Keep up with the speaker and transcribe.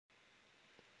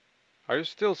Are you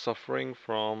still suffering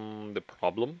from the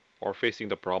problem or facing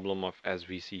the problem of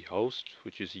SVC host,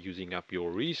 which is using up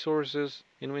your resources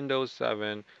in Windows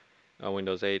 7,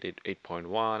 Windows 8,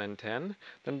 8.1, and 10?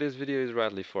 Then this video is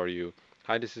rightly for you.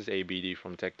 Hi, this is A.B.D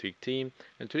from TechTweek team,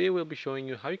 and today we'll be showing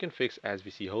you how you can fix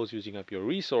SVC host using up your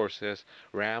resources,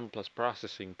 RAM plus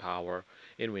processing power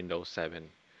in Windows 7.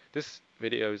 This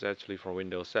video is actually for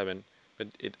Windows 7, but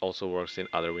it also works in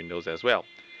other Windows as well.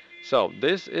 So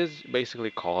this is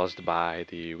basically caused by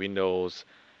the Windows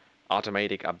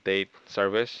automatic update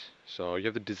service. So you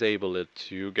have to disable it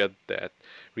to get that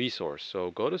resource.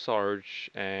 So go to search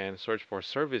and search for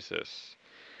services,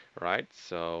 right?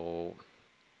 So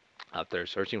after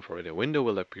searching for it, a window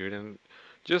will appear, and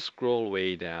just scroll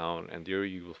way down, and there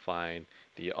you will find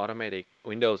the automatic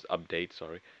Windows update.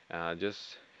 Sorry,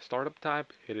 just startup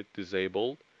type, hit it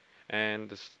disabled,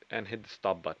 and hit the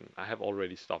stop button. I have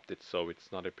already stopped it, so it's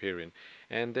not appearing.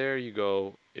 And there you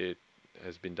go, it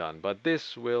has been done. But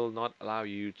this will not allow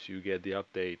you to get the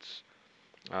updates.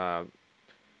 Uh,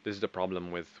 this is the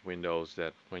problem with Windows,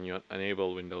 that when you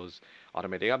enable Windows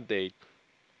automatic update,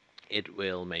 it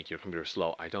will make your computer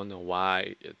slow. I don't know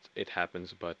why it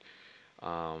happens, but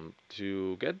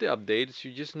to get the updates,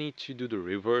 you just need to do the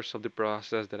reverse of the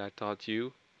process that I taught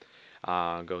you.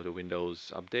 Go to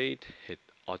Windows Update, hit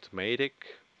Automatic,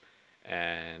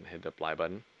 and hit the Apply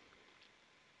button.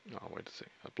 Oh, wait a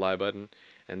second. Apply button,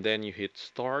 and then you hit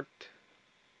Start,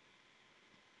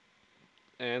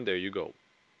 and there you go.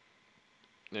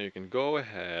 Now you can go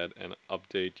ahead and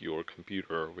update your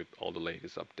computer with all the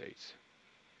latest updates.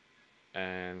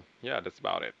 And yeah, that's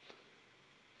about it.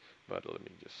 But let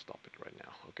me just stop it right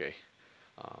now. Okay.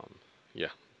 Um,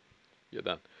 yeah, you're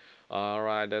done.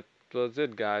 Alright, that was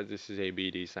it, guys. This is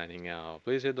A.B.D signing out.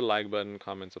 Please hit the like button,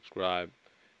 comment, subscribe,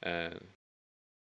 and